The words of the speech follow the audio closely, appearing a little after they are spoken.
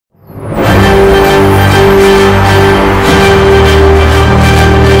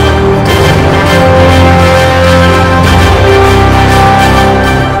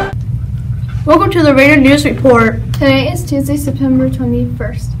the Raider News Report. Today is Tuesday, September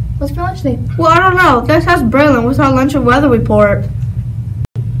 21st. What's for lunch today? Well, I don't know. Let's ask Braylon. What's our lunch and weather report?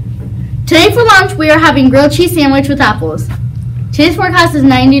 Today for lunch, we are having grilled cheese sandwich with apples. Today's forecast is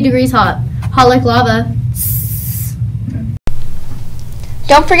 90 degrees hot. Hot like lava.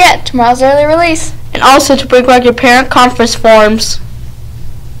 Don't forget, tomorrow's early release. And also to bring back your parent conference forms.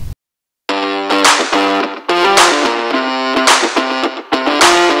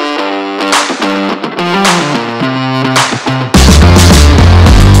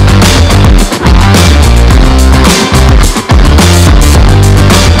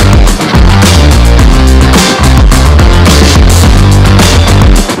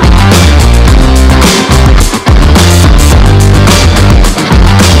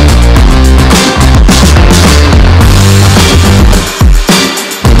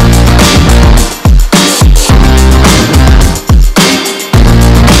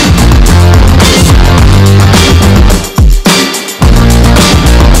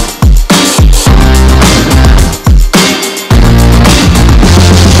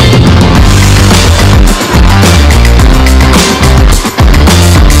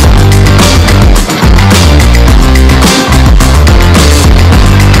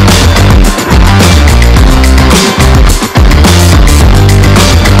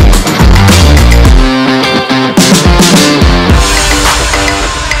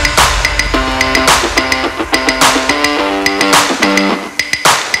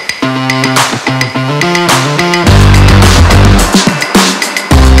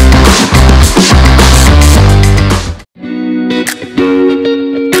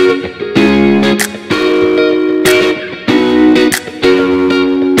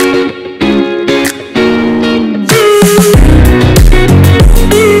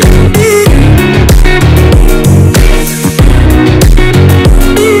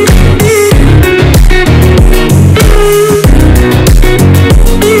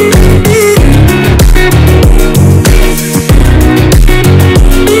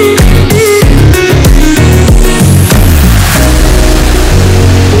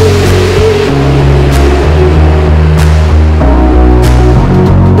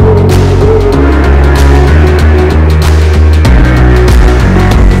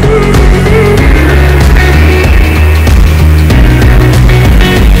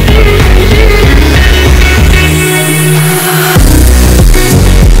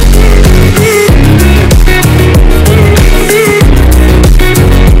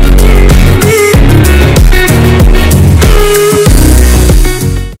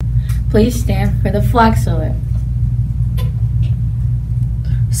 Please stand for the flag salute.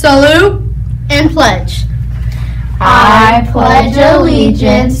 Salute And pledge. I pledge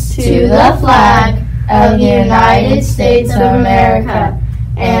allegiance to the flag of the United States of America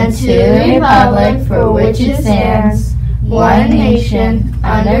and to the republic for which it stands, one nation,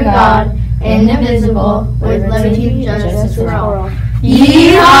 under God, indivisible, with liberty and justice for all.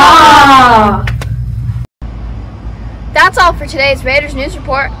 Yeehaw! That's all for today's Raiders News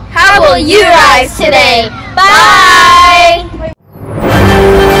Report. How will you rise today? Bye!